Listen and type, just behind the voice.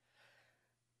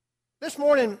This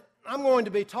morning, I'm going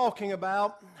to be talking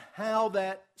about how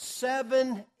that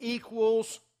 7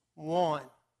 equals 1.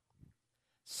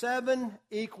 7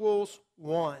 equals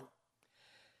 1.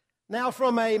 Now,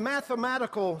 from a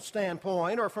mathematical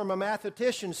standpoint, or from a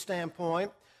mathematician's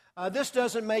standpoint, this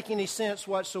doesn't make any sense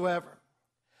whatsoever.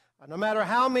 No matter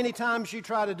how many times you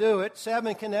try to do it,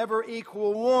 7 can never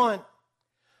equal 1.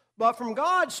 But from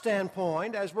God's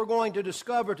standpoint, as we're going to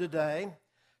discover today,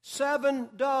 7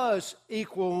 does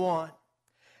equal 1.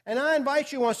 And I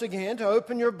invite you once again to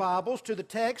open your Bibles to the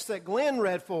text that Glenn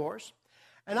read for us.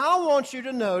 And I want you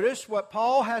to notice what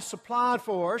Paul has supplied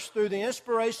for us through the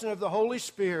inspiration of the Holy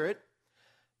Spirit.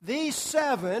 These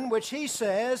 7, which he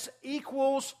says,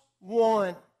 equals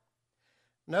 1.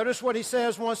 Notice what he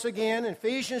says once again in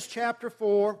Ephesians chapter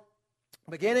 4,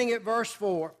 beginning at verse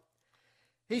 4.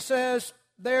 He says,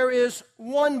 "There is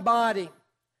one body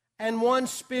and one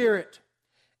Spirit,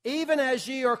 even as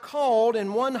ye are called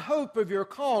in one hope of your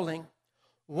calling,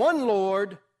 one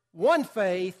Lord, one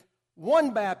faith,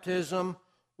 one baptism,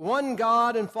 one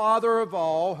God and Father of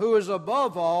all, who is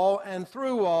above all and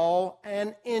through all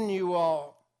and in you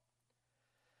all."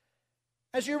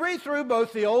 As you read through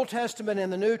both the Old Testament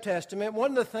and the New Testament,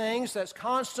 one of the things that's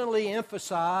constantly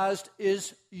emphasized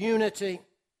is unity.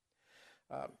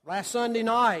 Last Sunday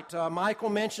night, Michael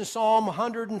mentioned Psalm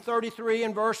 133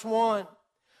 and verse 1,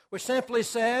 which simply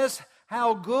says,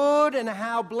 "How good and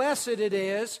how blessed it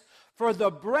is for the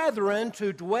brethren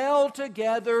to dwell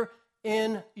together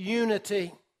in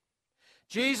unity."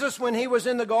 Jesus, when he was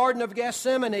in the Garden of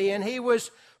Gethsemane and he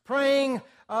was praying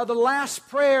the last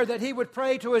prayer that he would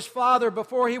pray to his Father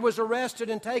before he was arrested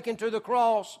and taken to the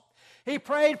cross, he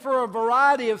prayed for a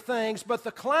variety of things, but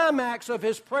the climax of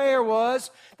his prayer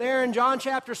was, there in John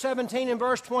chapter 17 and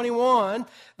verse 21,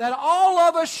 that all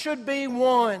of us should be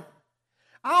one.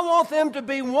 I want them to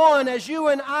be one as you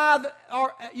and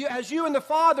the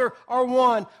Father are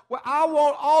one. Well, I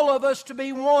want all of us to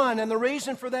be one, and the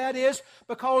reason for that is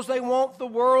because they want the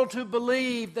world to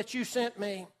believe that you sent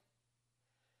me.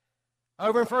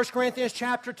 Over in 1 Corinthians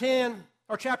chapter 10,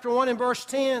 or chapter 1 and verse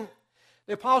 10,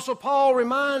 the Apostle Paul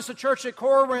reminds the church at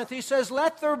Corinth, he says,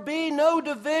 "Let there be no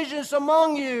divisions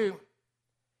among you."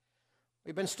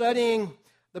 We've been studying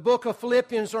the book of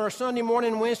Philippians on our Sunday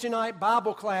morning and Wednesday night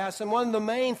Bible class, and one of the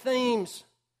main themes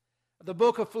of the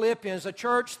book of Philippians, a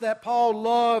church that Paul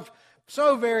loved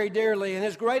so very dearly, and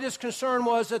his greatest concern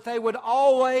was that they would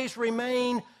always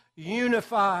remain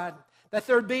unified, that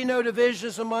there'd be no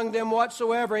divisions among them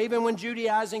whatsoever, even when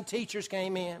Judaizing teachers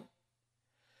came in.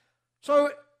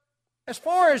 So, as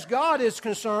far as God is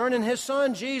concerned and His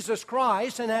Son Jesus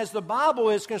Christ, and as the Bible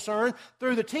is concerned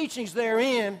through the teachings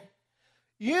therein,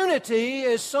 unity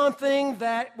is something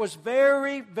that was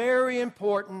very, very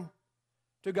important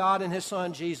to God and His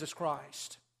Son Jesus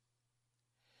Christ.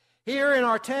 Here in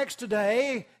our text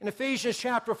today, in Ephesians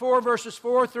chapter 4, verses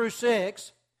 4 through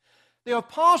 6, the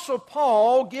Apostle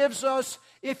Paul gives us,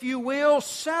 if you will,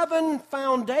 7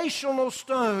 foundational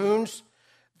stones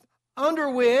under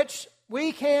which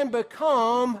we can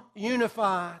become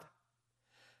unified.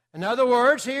 In other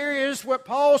words, here is what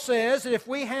Paul says, that if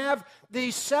we have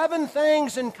these 7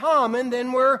 things in common,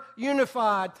 then we're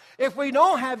unified. If we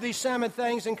don't have these 7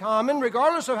 things in common,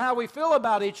 regardless of how we feel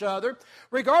about each other,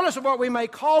 regardless of what we may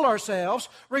call ourselves,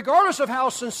 regardless of how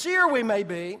sincere we may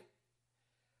be,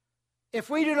 if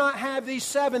we do not have these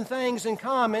 7 things in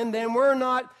common, then we're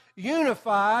not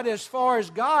unified as far as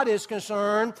God is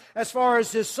concerned, as far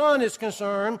as His Son is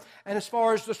concerned, and as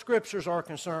far as the Scriptures are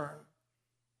concerned.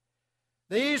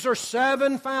 These are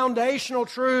 7 foundational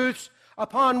truths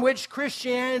upon which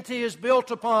Christianity is built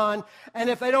upon, and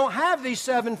if they don't have these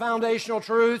 7 foundational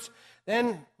truths,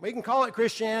 then we can call it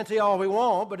Christianity all we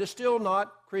want, but it's still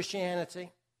not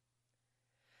Christianity.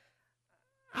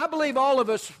 I believe all of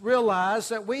us realize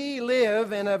that we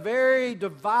live in a very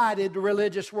divided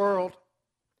religious world.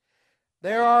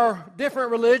 There are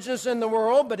different religions in the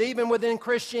world, but even within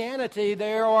Christianity,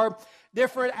 there are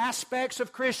different aspects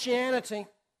of Christianity.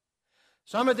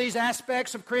 Some of these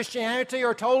aspects of Christianity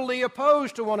are totally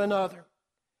opposed to one another.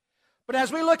 But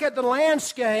as we look at the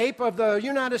landscape of the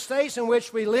United States in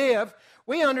which we live,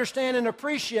 we understand and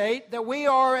appreciate that we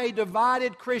are a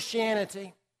divided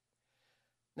Christianity.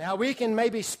 Now, we can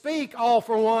maybe speak all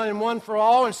for one and one for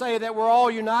all and say that we're all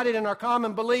united in our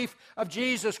common belief of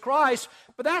Jesus Christ,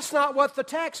 but that's not what the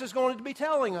text is going to be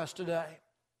telling us today.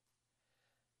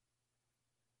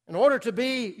 In order to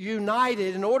be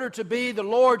united, in order to be the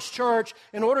Lord's church,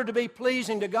 in order to be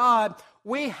pleasing to God,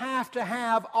 we have to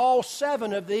have all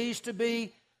 7 of these to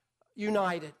be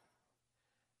united.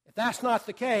 If that's not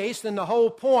the case, then the whole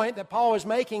point that Paul is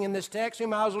making in this text, we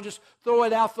might as well just throw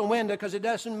it out the window because it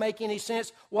doesn't make any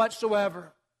sense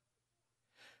whatsoever.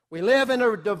 We live in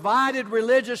a divided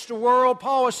religious world.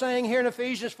 Paul is saying here in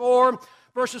Ephesians 4,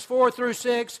 verses 4 through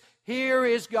 6, here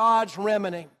is God's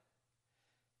remedy.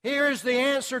 Here is the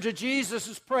answer to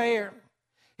Jesus' prayer.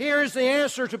 Here is the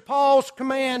answer to Paul's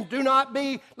command,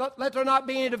 let there not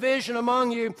be any division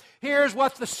among you. Here's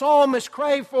what the psalmist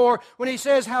craved for when he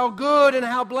says how good and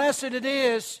how blessed it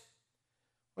is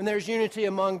when there's unity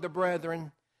among the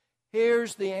brethren.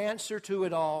 Here's the answer to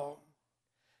it all.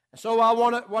 And so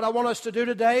what I want us to do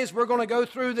today is we're going to go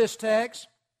through this text,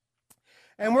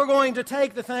 and we're going to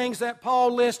take the things that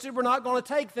Paul listed. We're not going to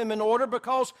take them in order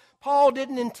because Paul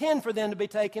didn't intend for them to be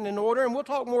taken in order, and we'll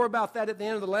talk more about that at the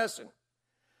end of the lesson.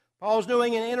 Paul's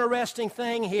doing an interesting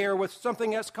thing here with something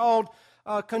that's called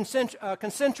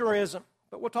concentrism.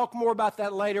 But we'll talk more about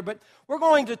that later. But we're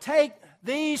going to take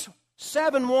these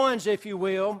 7 ones, if you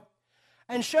will,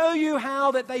 and show you how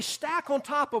that they stack on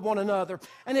top of one another.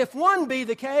 And if one be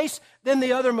the case, then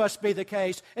the other must be the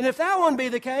case. And if that one be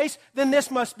the case, then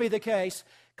this must be the case.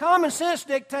 Common sense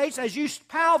dictates as you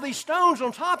pile these stones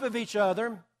on top of each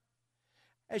other,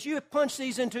 as you punch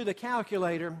these into the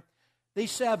calculator,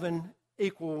 these 7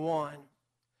 equal 1.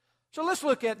 So let's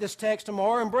look at this text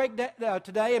tomorrow and break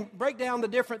down the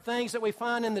different things that we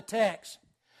find in the text.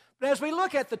 But as we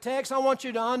look at the text, I want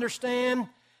you to understand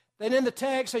that in the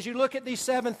text, as you look at these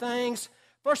 7 things,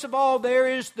 first of all, there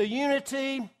is the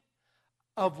unity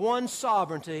of one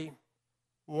sovereignty,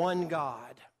 one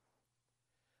God.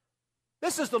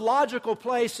 This is the logical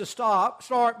place to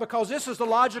start because this is the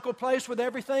logical place where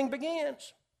everything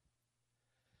begins.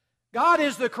 God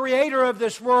is the creator of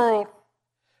this world.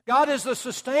 God is the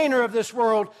sustainer of this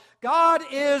world. God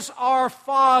is our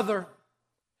Father.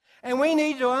 And we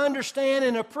need to understand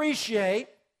and appreciate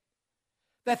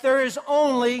that there is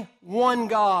only one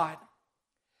God.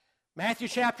 Matthew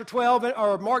chapter 12,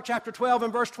 or Mark chapter 12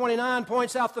 and verse 29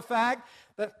 points out the fact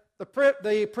that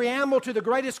the preamble to the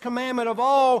greatest commandment of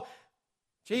all,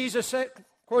 Jesus said,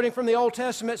 quoting from the Old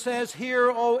Testament, says, "Hear,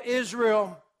 O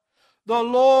Israel, the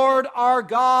Lord our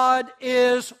God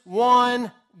is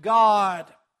one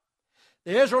God."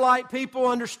 The Israelite people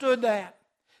understood that.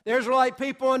 The Israelite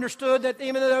people understood that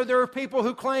even though there are people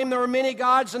who claim there are many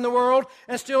gods in the world,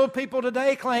 and still people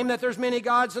today claim that there's many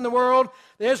gods in the world,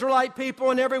 the Israelite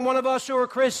people and every one of us who are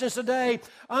Christians today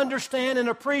understand and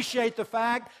appreciate the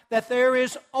fact that there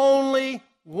is only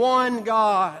one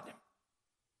God.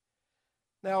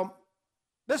 Now,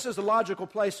 this is the logical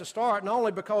place to start, not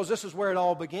only because this is where it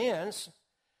all begins,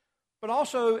 but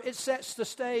also it sets the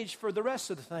stage for the rest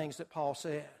of the things that Paul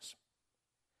says.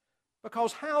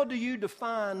 Because how do you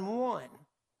define one?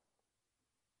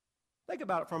 Think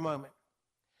about it for a moment.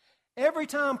 Every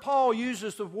time Paul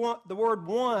uses the word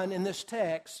one in this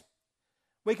text,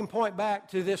 we can point back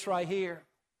to this right here.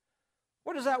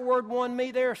 What does that word one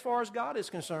mean there as far as God is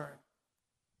concerned?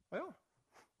 Well,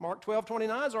 Mark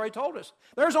 12:29 has already told us.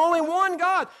 There's only one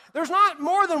God. There's not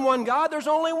more than one God. There's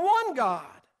only one God.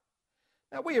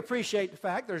 Now, we appreciate the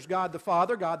fact there's God the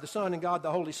Father, God the Son, and God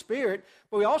the Holy Spirit,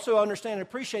 but we also understand and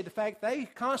appreciate the fact they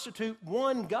constitute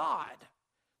one God.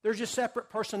 They're just separate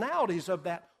personalities of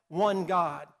that one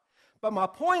God. But my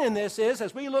point in this is,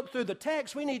 as we look through the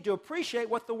text, we need to appreciate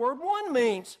what the word one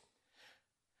means.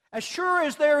 As sure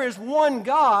as there is one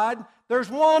God, there's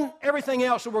one everything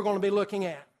else that we're going to be looking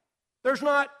at. There's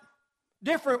not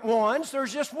different ones,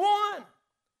 there's just one.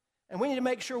 And we need to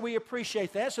make sure we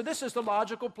appreciate that. So this is the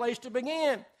logical place to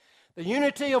begin. The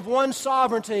unity of one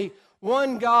sovereignty,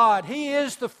 one God. He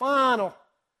is the final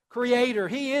creator.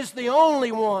 He is the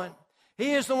only one.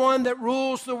 He is the one that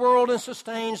rules the world and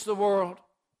sustains the world.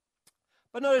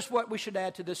 But notice what we should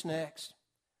add to this next.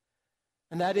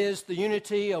 And that is the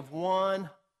unity of one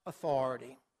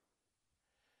authority.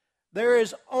 There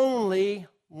is only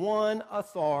one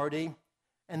authority,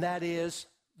 and that is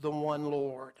the one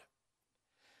Lord.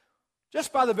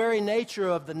 Just by the very nature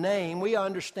of the name, we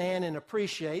understand and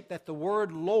appreciate that the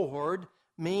word Lord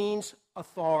means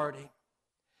authority.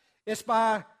 It's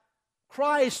by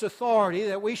Christ's authority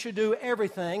that we should do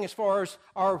everything as far as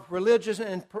our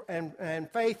religion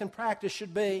and faith and practice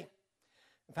should be.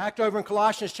 In fact, over in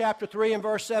Colossians chapter 3 and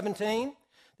verse 17,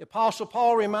 the Apostle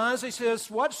Paul reminds, he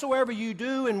says, "Whatsoever you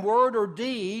do in word or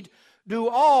deed, do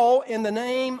all in the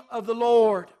name of the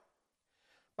Lord."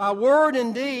 By word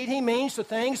and deed, he means the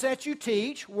things that you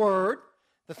teach, word,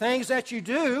 the things that you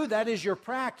do, that is your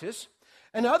practice.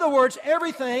 In other words,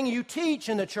 everything you teach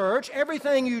in the church,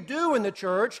 everything you do in the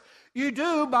church, you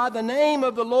do by the name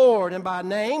of the Lord. And by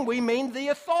name, we mean the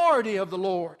authority of the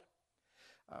Lord.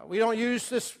 We don't use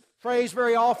this phrase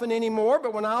very often anymore,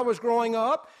 but when I was growing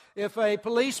up, if a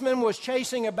policeman was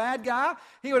chasing a bad guy,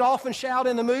 he would often shout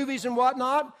in the movies and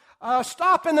whatnot,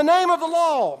 "Stop in the name of the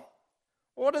law."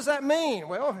 What does that mean?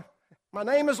 Well, my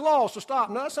name is law, so stop.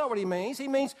 No, that's not what he means. He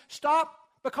means stop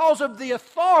because of the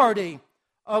authority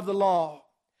of the law.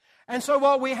 And so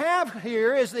what we have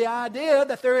here is the idea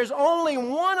that there is only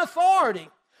one authority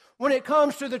when it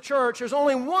comes to the church. There's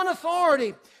only one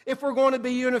authority if we're going to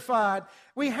be unified.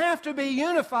 We have to be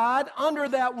unified under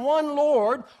that one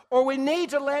Lord, or we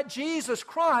need to let Jesus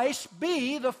Christ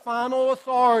be the final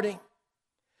authority.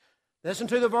 Listen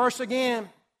to the verse again.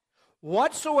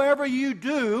 Whatsoever you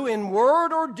do in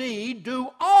word or deed, do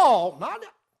all, not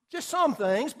just some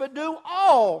things, but do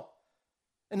all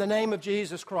in the name of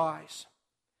Jesus Christ.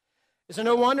 Is it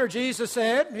no wonder Jesus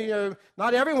said,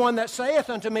 not everyone that saith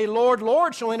unto me, Lord,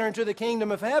 Lord, shall enter into the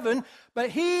kingdom of heaven,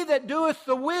 but he that doeth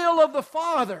the will of the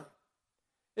Father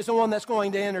is the one that's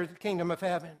going to enter the kingdom of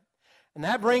heaven. And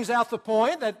that brings out the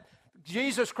point that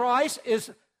Jesus Christ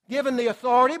is given the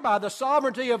authority by the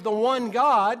sovereignty of the one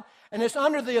God, and it's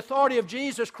under the authority of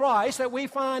Jesus Christ that we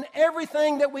find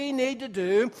everything that we need to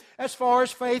do as far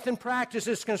as faith and practice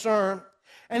is concerned.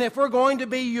 And if we're going to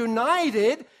be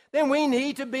united, then we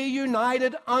need to be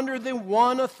united under the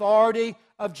one authority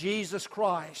of Jesus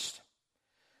Christ.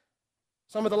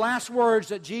 Some of the last words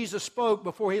that Jesus spoke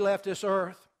before he left this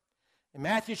earth. In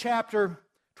Matthew chapter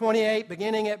 28,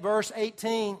 beginning at verse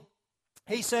 18,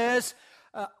 he says,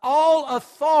 all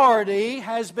authority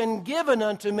has been given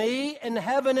unto me in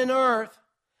heaven and earth.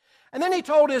 And then he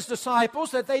told his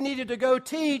disciples that they needed to go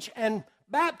teach and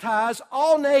baptize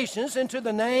all nations into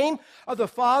the name of the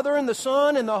Father and the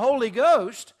Son and the Holy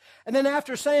Ghost. And then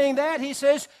after saying that, he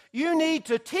says, you need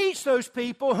to teach those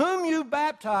people whom you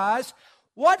baptize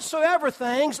whatsoever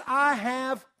things I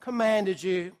have commanded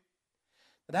you.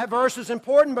 That verse is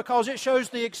important because it shows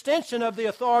the extension of the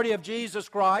authority of Jesus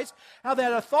Christ, how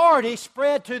that authority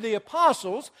spread to the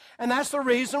apostles, and that's the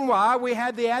reason why we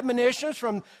had the admonitions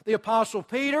from the Apostle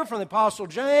Peter, from the Apostle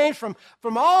James, from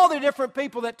all the different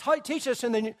people that teach us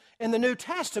in the New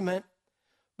Testament,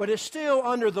 but it's still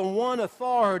under the one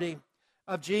authority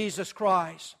of Jesus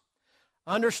Christ.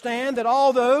 Understand that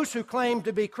all those who claim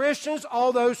to be Christians,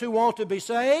 all those who want to be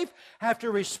saved, have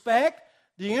to respect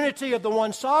the unity of the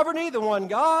one sovereignty, the one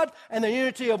God, and the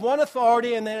unity of one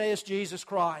authority, and that is Jesus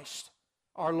Christ,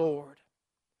 our Lord.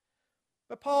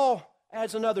 But Paul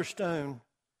adds another stone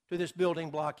to this building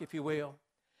block, if you will,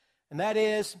 and that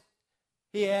is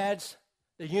he adds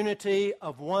the unity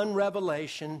of one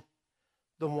revelation,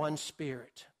 the one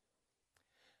Spirit.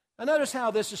 Now notice how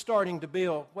this is starting to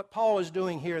build, what Paul is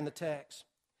doing here in the text.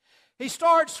 He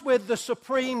starts with the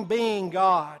supreme being,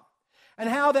 God, and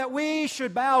how that we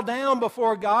should bow down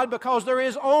before God because there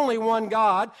is only one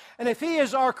God. And if He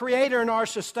is our Creator and our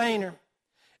Sustainer,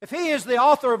 if He is the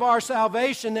author of our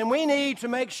salvation, then we need to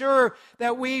make sure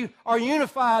that we are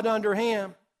unified under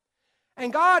Him.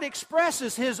 And God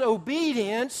expresses His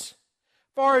obedience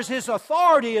as far as His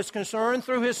authority is concerned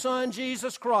through His Son,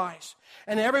 Jesus Christ.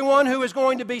 And everyone who is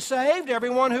going to be saved,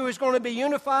 everyone who is going to be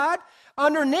unified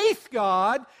underneath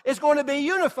God is going to be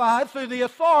unified through the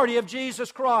authority of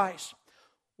Jesus Christ.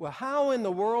 Well, how in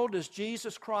the world does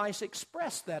Jesus Christ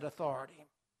express that authority?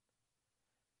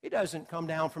 He doesn't come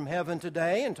down from heaven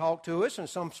today and talk to us in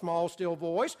some small, still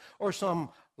voice or some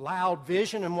loud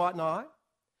vision and whatnot.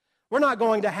 We're not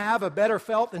going to have a better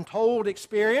felt than told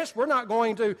experience. We're not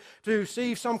going to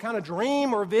see some kind of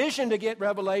dream or vision to get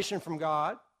revelation from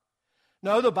God.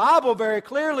 No, the Bible very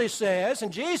clearly says,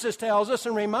 and Jesus tells us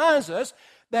and reminds us,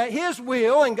 that His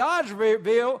will and God's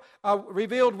revealed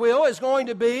will is going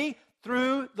to be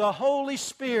through the Holy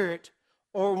Spirit,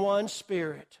 or one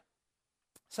Spirit.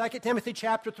 2 Timothy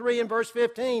chapter 3 and verse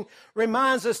 15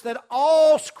 reminds us that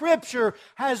all Scripture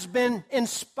has been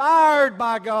inspired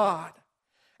by God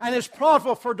and is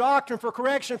profitable for doctrine, for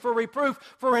correction, for reproof,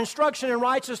 for instruction in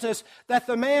righteousness, that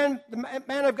the man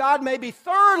of God may be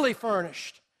thoroughly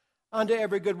furnished unto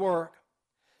every good work.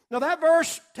 Now that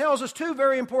verse tells us two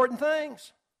very important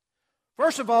things.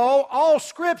 First of all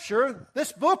Scripture,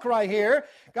 this book right here,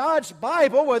 God's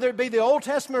Bible, whether it be the Old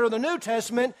Testament or the New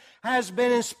Testament, has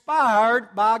been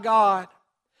inspired by God.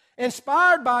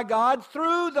 Inspired by God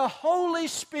through the Holy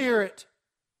Spirit.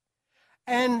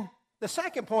 And the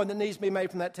second point that needs to be made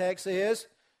from that text is,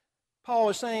 Paul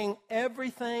is saying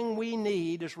everything we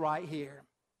need is right here.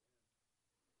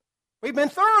 We've been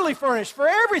thoroughly furnished for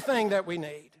everything that we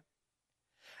need.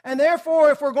 And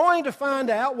therefore, if we're going to find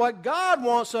out what God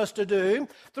wants us to do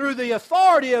through the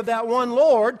authority of that one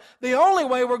Lord, the only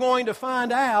way we're going to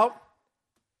find out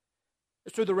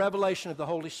is through the revelation of the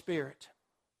Holy Spirit.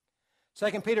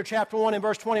 2 Peter chapter 1 and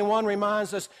verse 21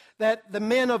 reminds us that the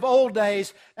men of old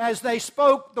days, as they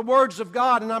spoke the words of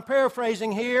God, and I'm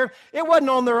paraphrasing here, it wasn't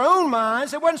on their own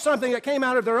minds, it wasn't something that came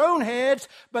out of their own heads,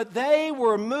 but they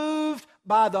were moved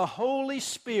by the Holy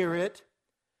Spirit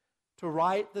to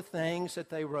write the things that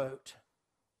they wrote.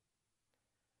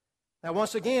 Now,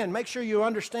 once again, make sure you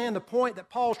understand the point that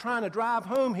Paul's trying to drive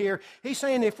home here. He's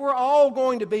saying if we're all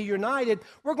going to be united,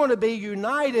 we're going to be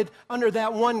united under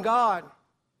that one God.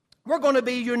 We're going to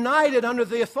be united under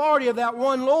the authority of that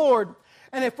one Lord.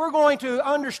 And if we're going to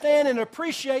understand and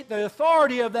appreciate the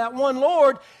authority of that one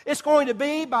Lord, it's going to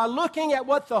be by looking at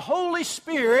what the Holy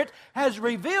Spirit has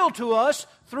revealed to us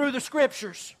through the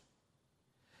Scriptures.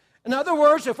 In other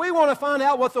words, if we want to find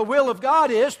out what the will of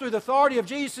God is through the authority of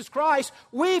Jesus Christ,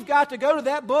 we've got to go to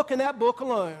that book and that book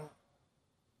alone.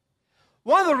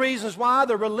 One of the reasons why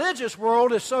the religious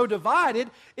world is so divided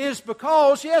is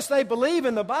because, yes, they believe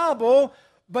in the Bible,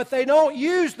 but they don't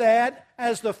use that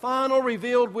as the final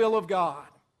revealed will of God.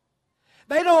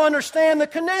 They don't understand the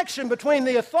connection between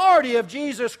the authority of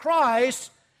Jesus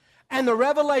Christ and the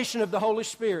revelation of the Holy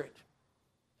Spirit.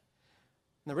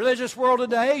 In the religious world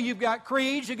today, you've got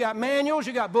creeds, you've got manuals,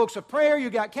 you've got books of prayer,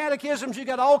 you've got catechisms, you've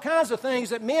got all kinds of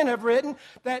things that men have written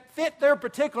that fit their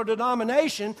particular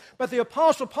denomination. But the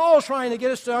Apostle Paul is trying to get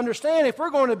us to understand if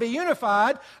we're going to be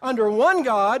unified under one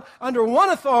God, under one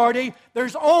authority,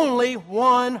 there's only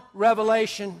one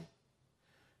revelation.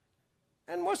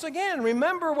 And once again,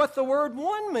 remember what the word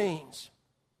one means.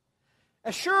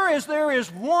 As sure as there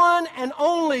is one and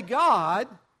only God,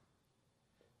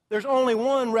 there's only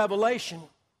one revelation.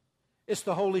 It's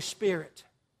the Holy Spirit.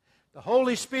 The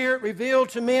Holy Spirit revealed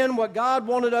to men what God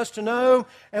wanted us to know,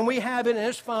 and we have it in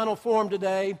its final form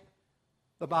today,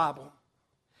 the Bible.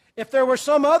 If there were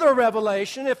some other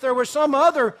revelation, if there were some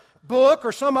other book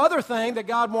or some other thing that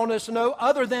God wanted us to know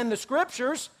other than the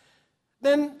Scriptures,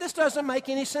 then this doesn't make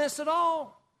any sense at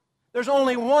all. There's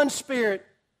only one Spirit,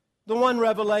 the one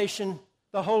revelation,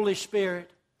 the Holy Spirit.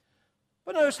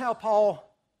 But notice how Paul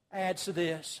adds to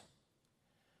this.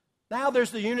 Now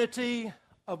there's the unity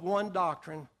of one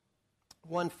doctrine,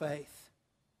 one faith.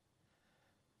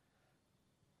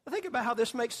 Think about how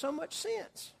this makes so much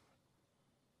sense.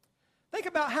 Think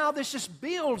about how this just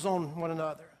builds on one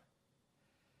another.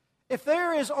 If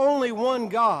there is only one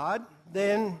God,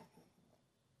 then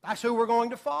that's who we're going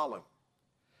to follow.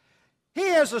 He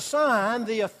has assigned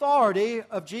the authority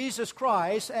of Jesus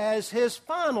Christ as his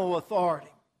final authority.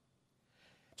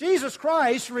 Jesus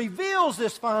Christ reveals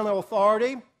this final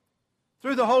authority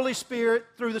through the Holy Spirit,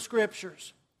 through the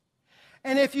Scriptures.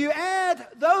 And if you add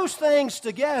those things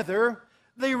together,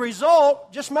 the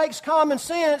result just makes common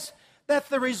sense that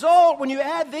the result, when you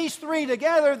add these three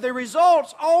together, the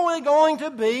result's only going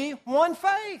to be one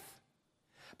faith.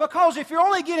 Because if you're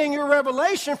only getting your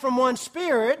revelation from one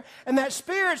Spirit, and that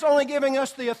Spirit's only giving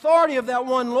us the authority of that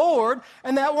one Lord,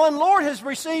 and that one Lord has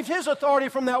received His authority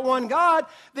from that one God,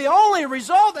 the only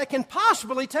result that can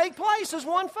possibly take place is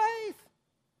one faith.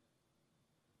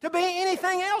 To be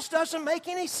anything else doesn't make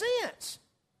any sense.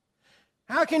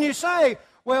 How can you say,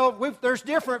 well, there's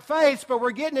different faiths, but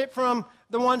we're getting it from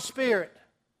the one Spirit?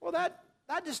 Well, that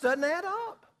just doesn't add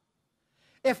up.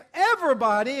 If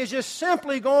everybody is just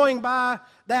simply going by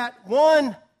that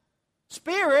one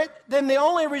Spirit, then the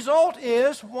only result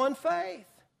is one faith.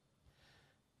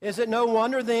 Is it no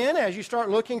wonder then, as you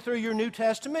start looking through your New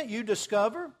Testament, you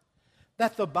discover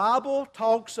that the Bible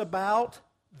talks about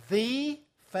the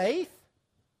faith?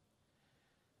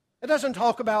 It doesn't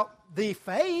talk about the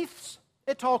faiths.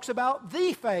 It talks about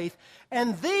the faith.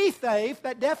 And the faith,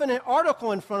 that definite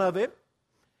article in front of it,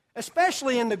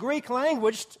 especially in the Greek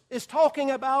language, is talking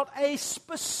about a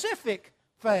specific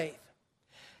faith.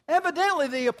 Evidently,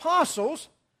 the apostles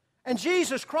and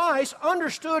Jesus Christ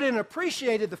understood and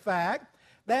appreciated the fact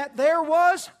that there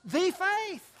was the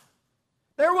faith.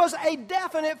 There was a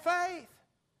definite faith.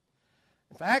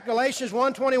 In fact, Galatians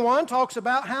 1:21 talks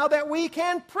about how that we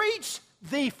can preach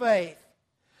the faith.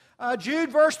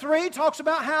 Jude verse 3 talks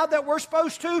about how that we're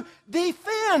supposed to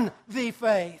defend the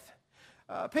faith.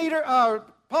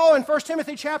 Paul in 1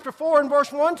 Timothy chapter 4 and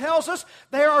verse 1 tells us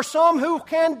there are some who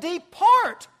can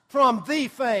depart from the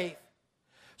faith.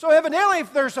 So evidently,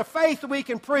 if there's a faith that we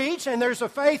can preach, and there's a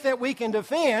faith that we can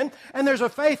defend, and there's a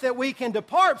faith that we can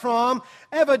depart from,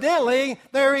 evidently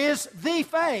there is the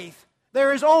faith.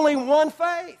 There is only one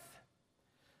faith.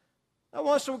 Now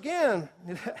once again,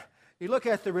 you look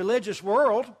at the religious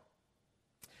world,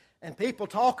 and people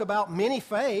talk about many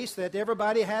faiths, that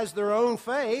everybody has their own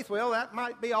faith. Well, that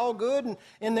might be all good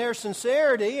in their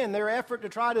sincerity and their effort to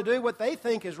try to do what they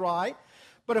think is right.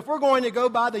 But if we're going to go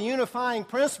by the unifying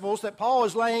principles that Paul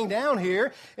is laying down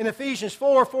here in Ephesians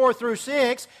 4 through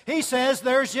 6, he says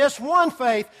there's just one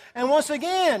faith. And once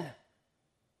again,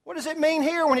 what does it mean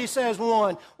here when he says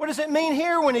one? What does it mean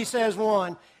here when he says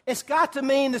one? It's got to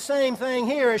mean the same thing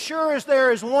here. As sure as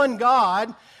there is one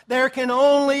God, there can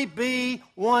only be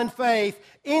one faith.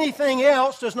 Anything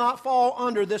else does not fall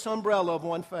under this umbrella of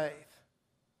one faith.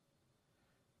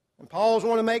 And Paul's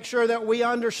want to make sure that we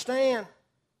understand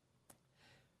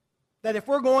that if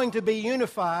we're going to be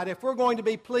unified, if we're going to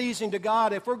be pleasing to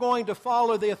God, if we're going to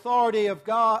follow the authority of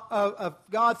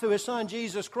God through His Son,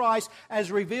 Jesus Christ,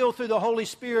 as revealed through the Holy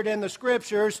Spirit in the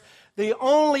Scriptures, the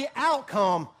only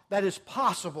outcome that is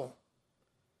possible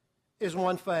is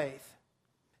one faith.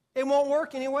 It won't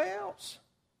work anywhere else.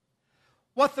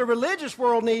 What the religious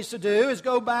world needs to do is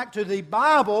go back to the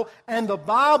Bible and the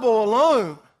Bible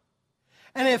alone.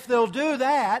 And if they'll do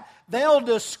that, they'll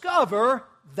discover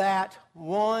that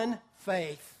one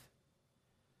faith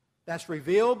that's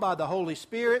revealed by the Holy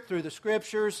Spirit through the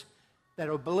Scriptures,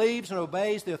 that believes and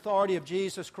obeys the authority of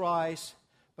Jesus Christ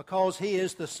because He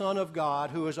is the Son of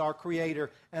God, who is our Creator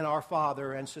and our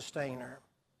Father and Sustainer.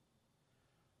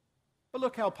 But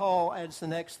look how Paul adds the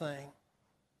next thing.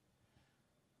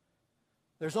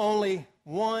 There's only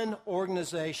one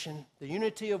organization, the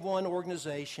unity of one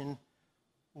organization,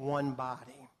 one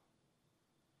body.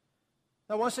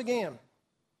 Now, once again,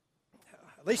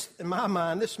 at least in my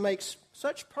mind, this makes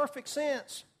such perfect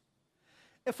sense.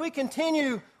 If we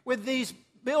continue with these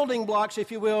building blocks,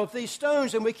 if you will, of these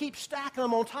stones, and we keep stacking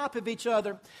them on top of each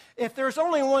other, if there's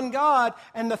only one God,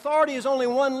 and the authority is only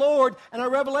one Lord, and our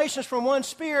revelations from one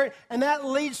Spirit, and that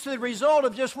leads to the result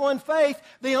of just one faith,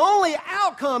 the only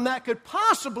outcome that could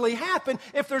possibly happen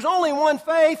if there's only one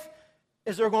faith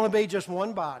is there going to be just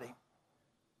one body.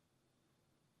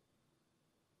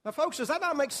 Now, folks, does that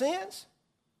not make sense?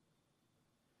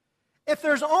 If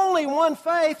there's only one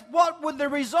faith, what would the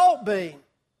result be?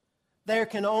 There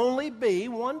can only be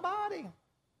one body.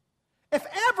 If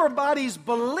everybody's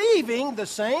believing the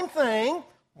same thing,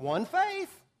 one faith.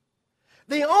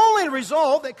 The only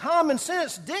result that common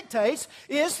sense dictates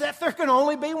is that there can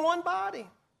only be one body.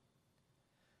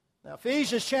 Now,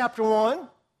 Ephesians chapter 1,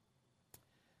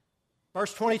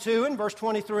 verse 22 and verse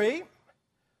 23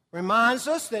 reminds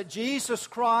us that Jesus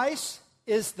Christ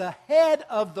is the head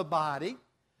of the body,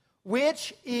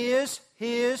 which is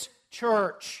His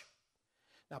church.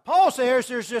 Now, Paul says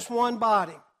there's just one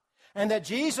body, and that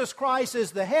Jesus Christ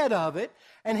is the head of it,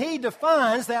 and he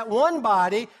defines that one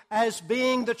body as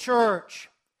being the church.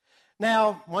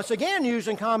 Now, once again,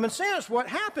 using common sense, what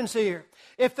happens here?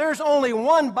 If there's only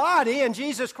one body, and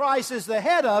Jesus Christ is the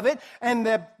head of it, and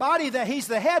the body that He's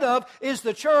the head of is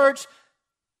the church,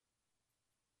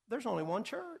 there's only one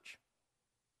church.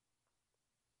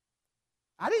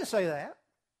 I didn't say that.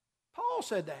 Paul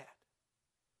said that.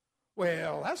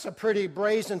 Well, that's a pretty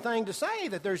brazen thing to say,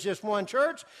 that there's just one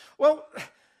church. Well,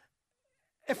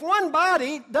 if one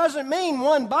body doesn't mean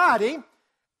one body,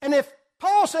 and if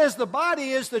Paul says the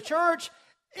body is the church,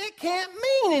 it can't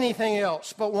mean anything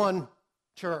else but one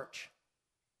church.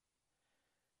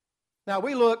 Now,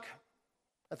 we look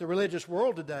at the religious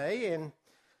world today, and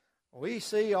we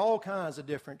see all kinds of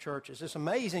different churches. It's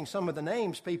amazing some of the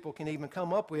names people can even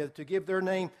come up with to give their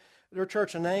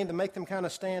church a name to make them kind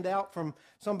of stand out from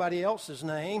somebody else's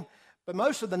name. But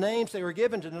most of the names that are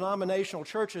given to denominational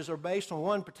churches are based on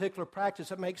one particular practice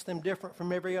that makes them different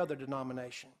from every other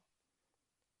denomination.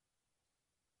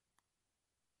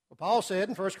 Well, Paul said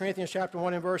in 1 Corinthians chapter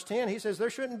 1 and verse 10, he says there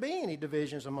shouldn't be any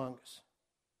divisions among us.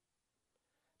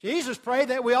 Jesus prayed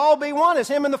that we all be one as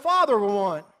Him and the Father were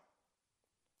one.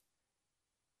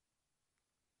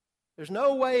 There's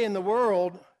no way in the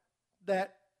world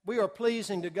that we are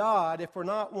pleasing to God if we're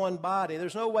not one body.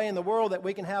 There's no way in the world that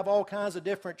we can have all kinds of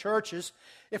different churches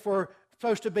if we're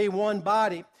supposed to be one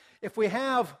body. If we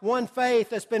have one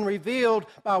faith that's been revealed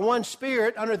by one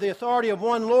Spirit under the authority of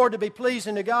one Lord to be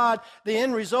pleasing to God, the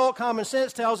end result, common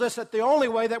sense tells us that the only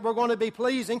way that we're going to be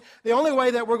pleasing, the only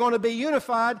way that we're going to be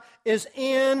unified is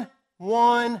in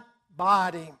one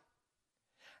body.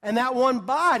 And that one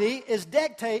body is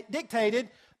dictated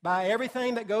by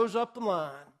everything that goes up the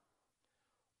line.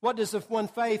 What does the one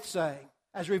faith say?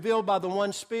 As revealed by the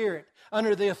one Spirit,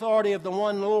 under the authority of the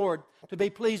one Lord, to be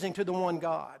pleasing to the one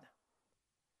God.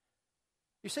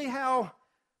 You see how,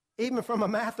 even from a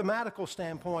mathematical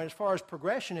standpoint, as far as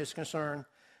progression is concerned,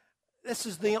 this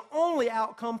is the only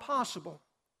outcome possible.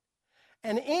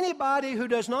 And anybody who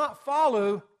does not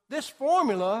follow this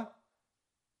formula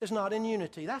is not in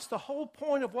unity. That's the whole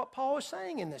point of what Paul is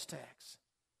saying in this text.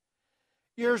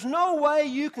 There's no way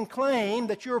you can claim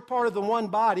that you're part of the one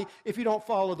body if you don't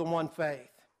follow the one faith.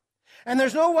 And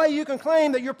there's no way you can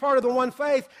claim that you're part of the one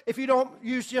faith if you don't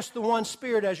use just the one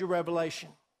Spirit as your revelation.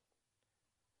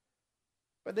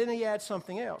 But then he adds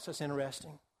something else that's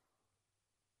interesting.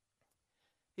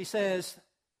 He says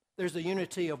there's the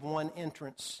unity of one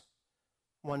entrance,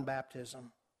 one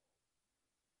baptism.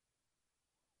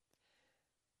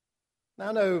 Now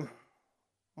I know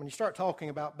when you start talking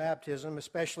about baptism,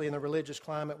 especially in the religious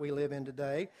climate we live in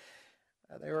today,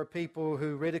 there are people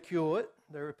who ridicule it.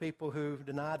 There are people who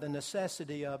deny the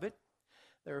necessity of it.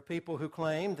 There are people who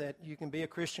claim that you can be a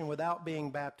Christian without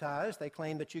being baptized. They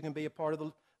claim that you can be a part of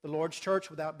the Lord's church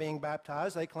without being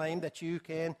baptized. They claim that you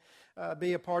can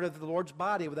be a part of the Lord's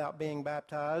body without being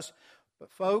baptized. But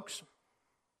folks,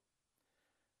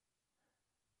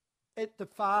 it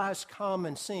defies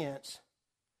common sense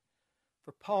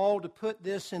for Paul to put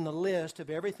this in the list of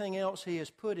everything else he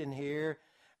has put in here,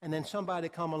 and then somebody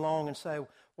come along and say,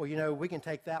 well, we can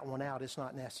take that one out. It's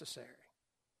not necessary.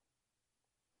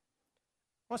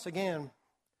 Once again,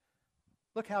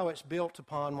 look how it's built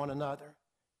upon one another.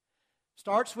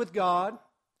 Starts with God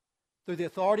through the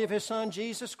authority of His Son,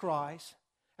 Jesus Christ,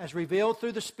 as revealed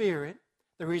through the Spirit.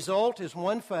 The result is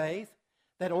one faith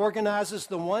that organizes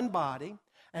the one body.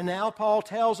 And now Paul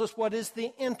tells us what is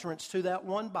the entrance to that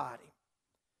one body.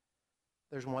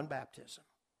 There's one baptism.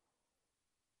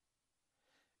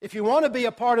 If you want to be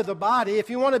a part of the body, if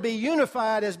you want to be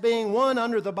unified as being one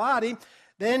under the body,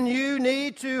 then you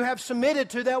need to have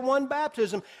submitted to that one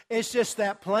baptism. It's just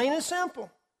that plain and simple.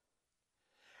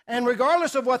 And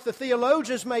regardless of what the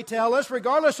theologians may tell us,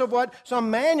 regardless of what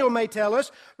some manual may tell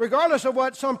us, regardless of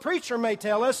what some preacher may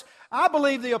tell us, I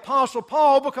believe the Apostle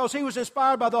Paul, because he was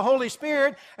inspired by the Holy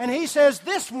Spirit, and he says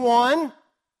this one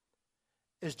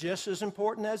is just as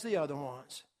important as the other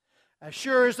ones. As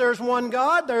sure as there's one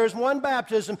God, there is one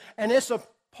baptism, and it's a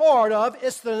part of,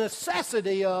 it's the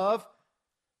necessity of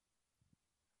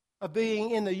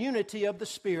being in the unity of the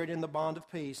Spirit in the bond of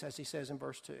peace, as he says in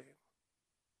verse 2.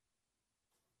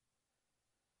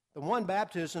 The one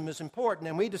baptism is important,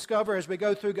 and we discover as we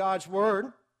go through God's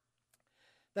Word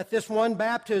that this one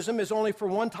baptism is only for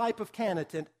one type of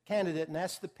candidate, and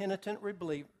that's the penitent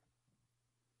believer.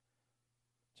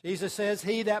 Jesus says,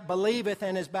 he that believeth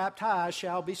and is baptized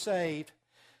shall be saved.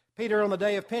 Peter, on the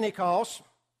day of Pentecost,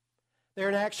 there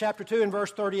in Acts chapter 2 and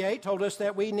verse 38, told us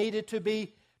that we needed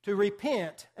to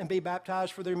repent and be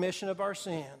baptized for the remission of our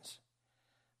sins.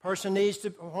 Person needs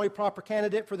to, the only proper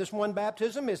candidate for this one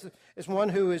baptism is one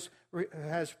who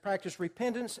has practiced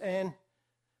repentance and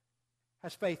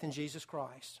has faith in Jesus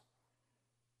Christ.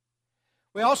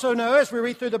 We also know, as we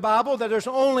read through the Bible, that there's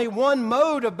only one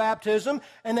mode of baptism,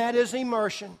 and that is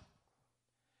immersion.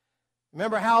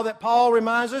 Remember how that Paul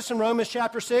reminds us in Romans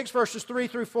chapter 6, verses 3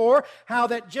 through 4, how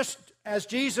that just as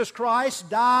Jesus Christ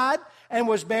died and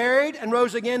was buried and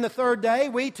rose again the third day,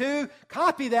 we too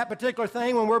copy that particular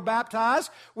thing when we're baptized.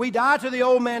 We die to the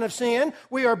old man of sin,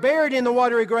 we are buried in the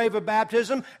watery grave of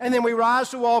baptism, and then we rise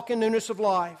to walk in newness of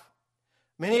life.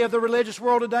 Many of the religious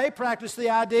world today practice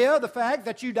the idea, the fact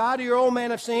that you die to your old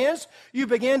man of sins, you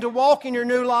begin to walk in your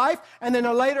new life, and then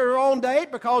a later on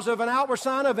date, because of an outward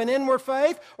sign of an inward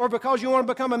faith, or because you want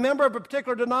to become a member of a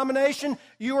particular denomination,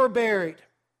 you are buried.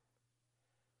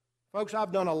 Folks,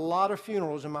 I've done a lot of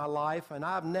funerals in my life, and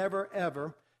I've never,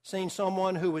 ever seen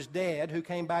someone who was dead who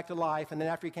came back to life, and then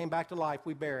after he came back to life,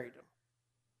 we buried him.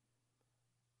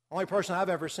 The only person I've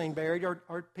ever seen buried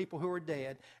are people who are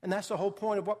dead. And that's the whole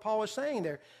point of what Paul is saying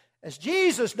there. As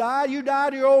Jesus died, you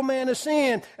died to your old man of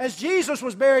sin. As Jesus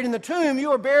was buried in the tomb, you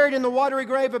were buried in the watery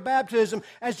grave of baptism.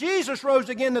 As Jesus rose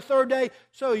again the third day,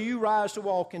 so you rise to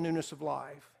walk in newness of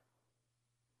life.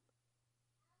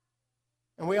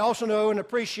 And we also know and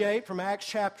appreciate from Acts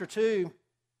chapter 2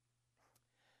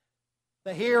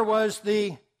 that here was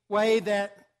the way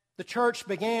that the church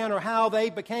began, or how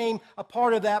they became a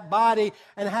part of that body,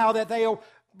 and how that they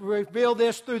reveal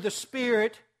this through the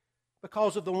Spirit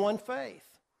because of the one faith.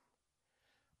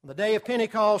 On the day of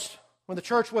Pentecost, when the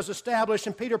church was established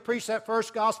and Peter preached that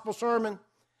first gospel sermon,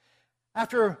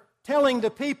 after telling the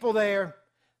people there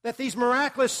that these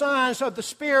miraculous signs of the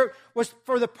Spirit was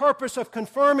for the purpose of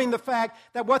confirming the fact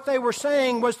that what they were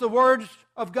saying was the Word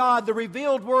of God, the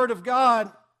revealed Word of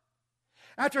God.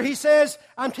 After he says,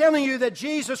 I'm telling you that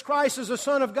Jesus Christ is the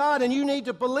Son of God, and you need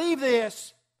to believe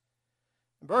this.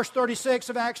 In verse 36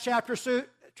 of Acts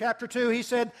chapter 2, he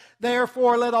said,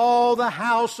 therefore let all the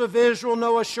house of Israel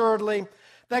know assuredly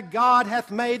that God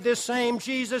hath made this same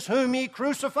Jesus whom ye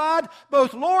crucified,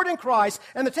 both Lord and Christ.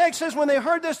 And the text says, when they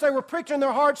heard this, they were pricked in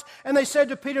their hearts, and they said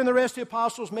to Peter and the rest of the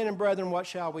apostles, men and brethren, what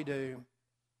shall we do?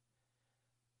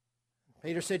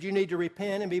 Peter said, you need to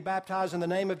repent and be baptized in the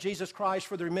name of Jesus Christ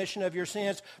for the remission of your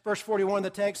sins. Verse 41 of the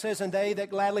text says, and they that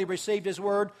gladly received his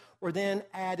word were then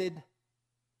added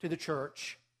to the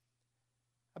church.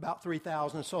 About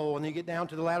 3,000 souls. And you get down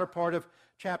to the latter part of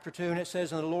chapter 2, and it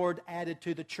says, and the Lord added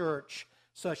to the church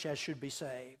such as should be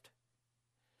saved.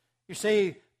 You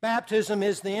see, baptism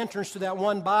is the entrance to that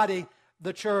one body,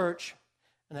 the church.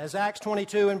 And as Acts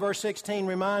 22 and verse 16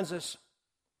 reminds us,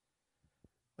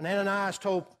 when Ananias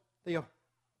told the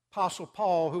Apostle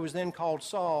Paul, who was then called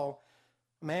Saul,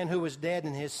 a man who was dead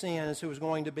in his sins, who was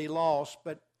going to be lost,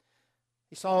 but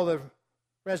he saw the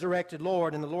resurrected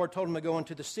Lord, and the Lord told him to go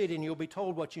into the city, and you'll be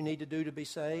told what you need to do to be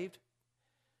saved.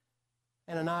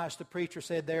 Ananias, the preacher,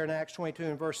 said there in Acts 22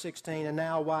 and verse 16, and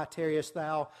now why tarriest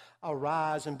thou?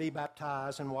 Arise and be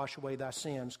baptized and wash away thy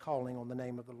sins, calling on the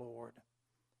name of the Lord.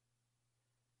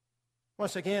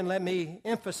 Once again, let me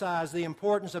emphasize the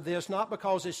importance of this, not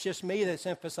because it's just me that's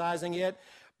emphasizing it,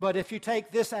 but if you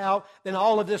take this out, then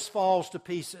all of this falls to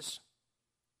pieces.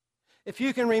 If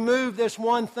you can remove this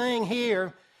one thing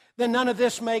here, then none of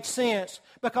this makes sense,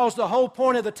 because the whole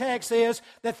point of the text is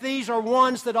that these are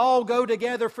ones that all go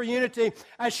together for unity.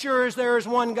 As sure as there is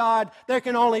one God, there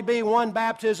can only be one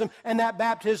baptism, and that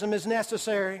baptism is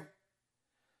necessary.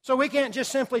 So we can't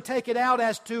just simply take it out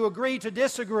as to agree to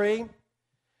disagree.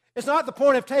 It's not the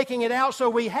point of taking it out so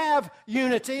we have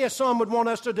unity, as some would want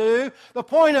us to do. The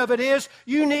point of it is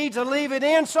you need to leave it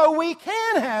in so we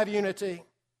can have unity.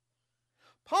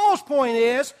 Paul's point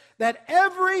is that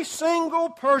every single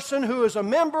person who is a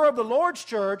member of the Lord's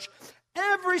church,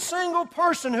 every single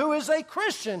person who is a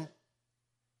Christian,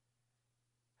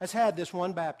 has had this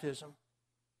one baptism.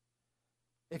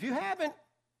 If you haven't,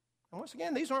 and once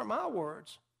again, these aren't my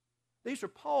words. These are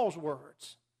Paul's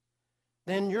words.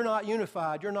 Then you're not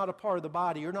unified. You're not a part of the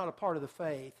body. You're not a part of the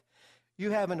faith. You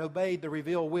haven't obeyed the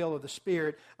revealed will of the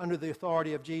Spirit under the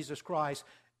authority of Jesus Christ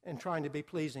and trying to be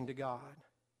pleasing to God.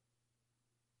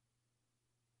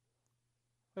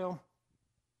 Well,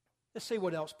 let's see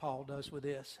what else Paul does with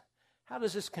this. How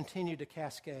does this continue to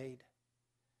cascade?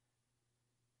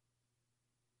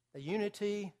 The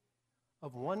unity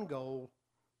of one goal,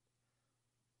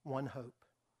 one hope.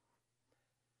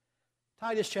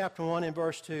 Titus chapter 1 and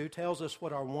verse 2 tells us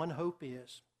what our one hope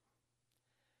is.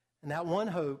 And that one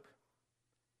hope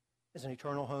is an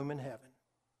eternal home in heaven.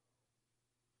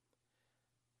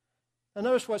 Now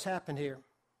notice what's happened here.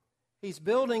 He's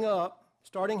building up,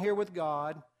 starting here with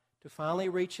God, to finally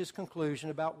reach his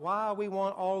conclusion about why we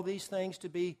want all these things to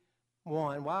be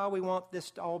one, why we want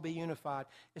this to all be unified.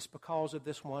 It's because of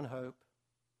this one hope.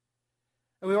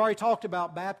 We already talked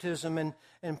about baptism in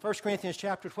 1 Corinthians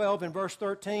chapter 12 and verse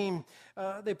 13.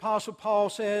 The Apostle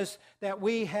Paul says that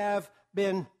we have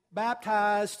been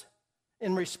baptized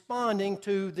in responding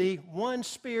to the one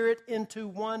Spirit into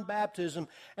one baptism.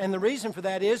 And the reason for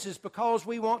that is because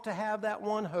we want to have that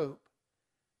one hope,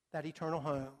 that eternal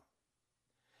home.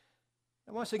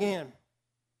 And once again,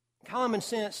 common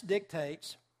sense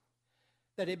dictates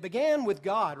that it began with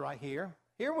God right here.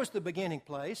 Here was the beginning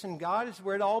place, and God is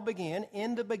where it all began.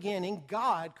 In the beginning,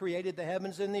 God created the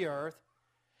heavens and the earth.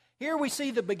 Here we see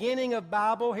the beginning of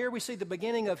Bible. Here we see the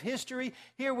beginning of history.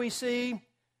 Here we see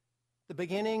the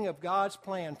beginning of God's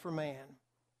plan for man.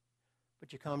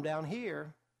 But you come down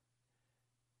here,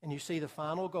 and you see the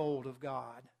final goal of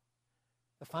God,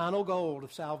 the final goal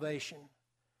of salvation,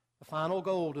 the final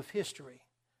goal of history,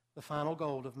 the final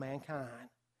goal of mankind,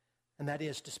 and that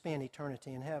is to spend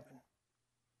eternity in heaven.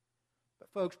 But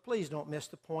folks, please don't miss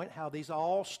the point how these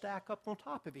all stack up on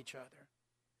top of each other.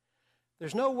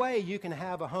 There's no way you can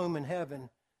have a home in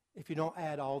heaven if you don't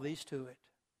add all these to it.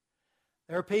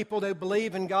 There are people that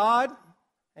believe in God,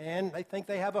 and they think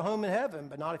they have a home in heaven,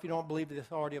 but not if you don't believe the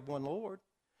authority of one Lord.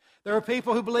 There are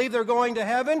people who believe they're going to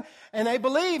heaven, and they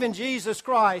believe in Jesus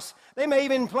Christ. They may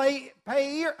even pay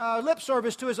lip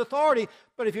service to his authority,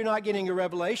 but if you're not getting your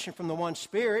revelation from the one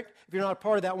Spirit, if you're not a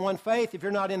part of that one faith, if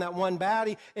you're not in that one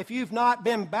body, if you've not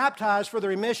been baptized for the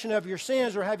remission of your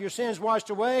sins or have your sins washed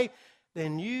away,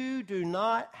 then you do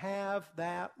not have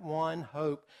that one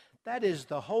hope. That is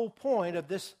the whole point of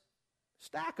this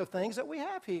stack of things that we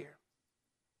have here.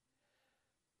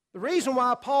 The reason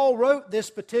why Paul wrote this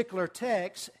particular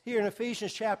text here in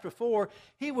Ephesians chapter 4,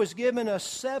 he was giving us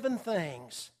 7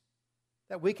 things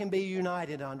that we can be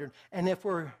united under. And if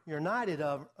we're united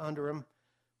under them,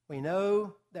 we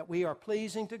know that we are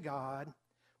pleasing to God.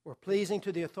 We're pleasing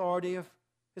to the authority of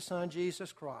his Son,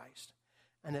 Jesus Christ.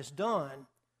 And it's done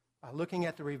by looking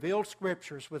at the revealed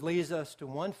Scriptures, which leads us to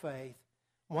one faith,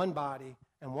 one body,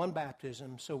 and one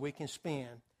baptism, so we can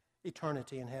spend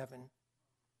eternity in heaven.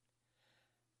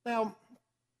 Now,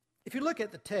 if you look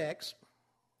at the text,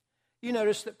 you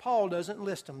notice that Paul doesn't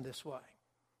list them this way.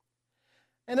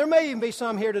 And there may even be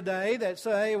some here today that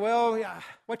say, well, yeah,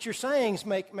 what you're saying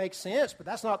makes sense, but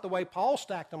that's not the way Paul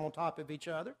stacked them on top of each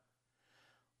other.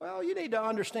 Well, you need to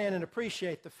understand and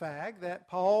appreciate the fact that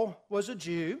Paul was a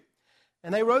Jew,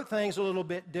 and they wrote things a little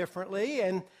bit differently,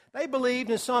 and they believed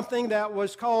in something that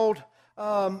was called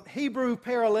Hebrew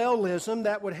parallelism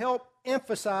that would help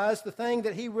emphasize the thing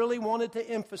that he really wanted to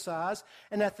emphasize,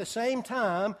 and at the same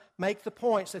time make the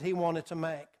points that he wanted to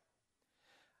make.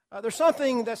 There's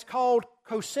something that's called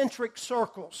concentric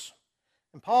circles.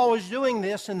 And Paul is doing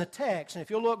this in the text. And if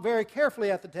you'll look very carefully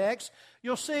at the text,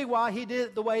 you'll see why he did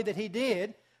it the way that he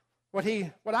did.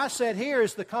 What I said here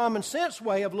is the common sense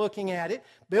way of looking at it,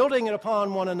 building it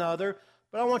upon one another.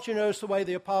 But I want you to notice the way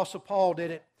the Apostle Paul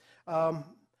did it,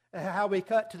 how we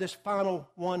cut to this final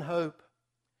one hope.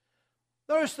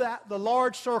 Notice that the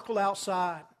large circle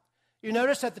outside. You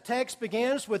notice that the text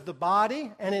begins with the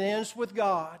body and it ends with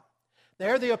God.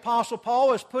 There the Apostle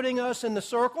Paul is putting us in the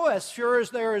circle. As sure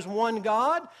as there is one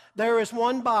God, there is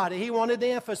one body. He wanted to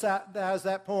emphasize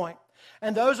that point.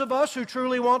 And those of us who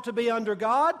truly want to be under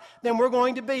God, then we're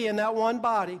going to be in that one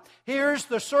body. Here's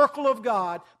the circle of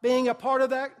God, being a part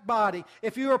of that body.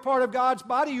 If you are part of God's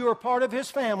body, you are part of His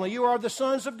family. You are the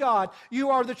sons of God.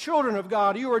 You are the children of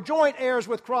God. You are joint heirs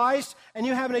with Christ, and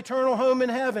you have an eternal home in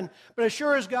heaven. But as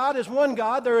sure as God is one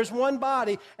God, there is one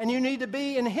body, and you need to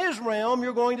be in His realm,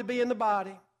 you're going to be in the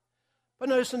body. But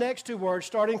notice the next two words,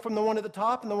 starting from the one at the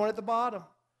top and the one at the bottom.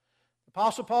 The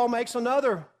Apostle Paul makes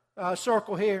another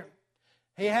circle here.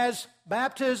 He has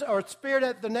baptism, or spirit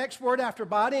at the next word after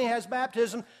body. He has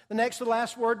baptism, the next to the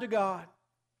last word to God.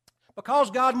 Because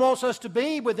God wants us to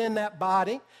be within that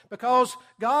body, because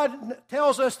God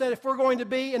tells us that if we're going to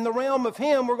be in the realm of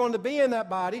Him, we're going to be in that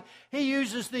body, He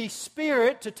uses the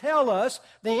Spirit to tell us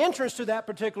the entrance to that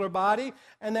particular body,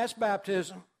 and that's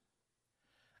baptism.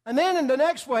 And then in the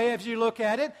next way, as you look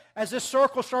at it, as this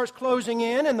circle starts closing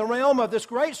in the realm of this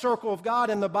great circle of God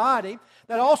in the body,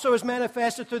 that also is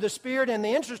manifested through the Spirit and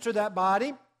the entrance to that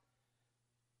body,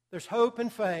 there's hope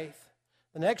and faith.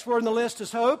 The next word in the list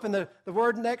is hope, and the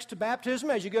word next to baptism,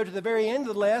 as you go to the very end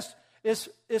of the list, is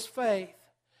faith.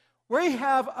 We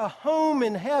have a home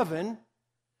in heaven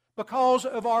because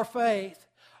of our faith.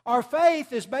 Our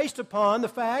faith is based upon the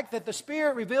fact that the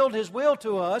Spirit revealed His will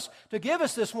to us to give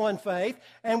us this one faith,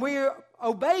 and we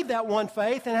obeyed that one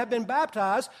faith and have been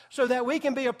baptized so that we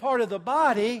can be a part of the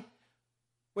body,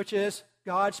 which is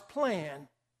God's plan,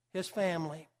 His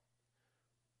family.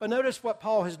 But notice what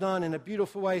Paul has done in a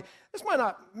beautiful way. This might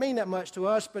not mean that much to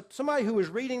us, but somebody who was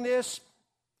reading this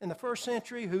in the first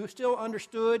century, who still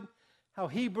understood how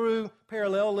Hebrew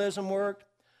parallelism worked,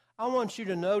 I want you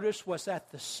to notice what's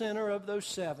at the center of those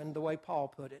seven, the way Paul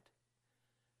put it.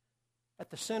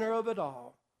 At the center of it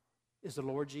all is the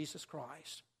Lord Jesus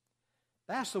Christ.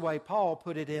 That's the way Paul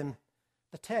put it in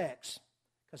the text,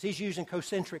 because he's using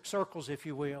concentric circles, if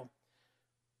you will.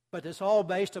 But it's all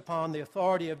based upon the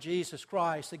authority of Jesus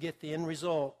Christ to get the end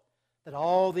result, that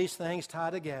all these things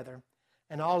tie together,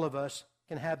 and all of us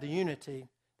can have the unity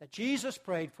that Jesus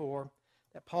prayed for,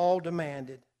 that Paul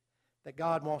demanded, that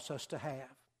God wants us to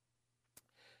have.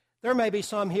 There may be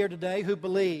some here today who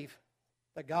believe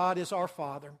that God is our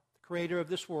Father, the creator of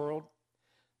this world,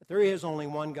 that there is only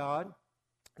one God.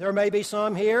 There may be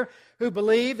some here who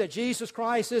believe that Jesus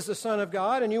Christ is the Son of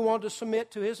God, and you want to submit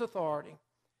to His authority.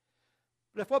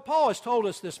 But if what Paul has told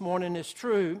us this morning is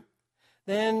true,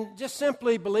 then just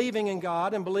simply believing in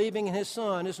God and believing in His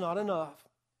Son is not enough.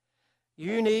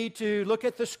 You need to look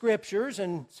at the Scriptures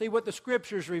and see what the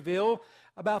Scriptures reveal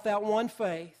about that one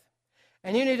faith.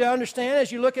 And you need to understand,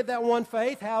 as you look at that one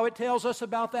faith, how it tells us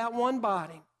about that one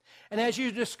body. And as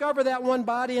you discover that one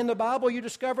body in the Bible, you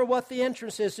discover what the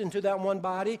entrance is into that one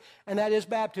body, and that is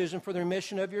baptism for the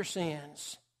remission of your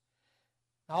sins.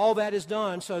 All that is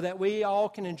done so that we all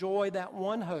can enjoy that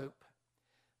one hope.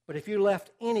 But if you left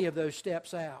any of those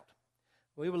steps out,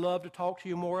 we would love to talk to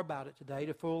you more about it today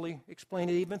to fully explain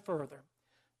it even further.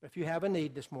 But if you have a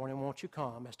need this morning, won't you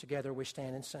come as together we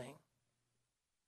stand and sing?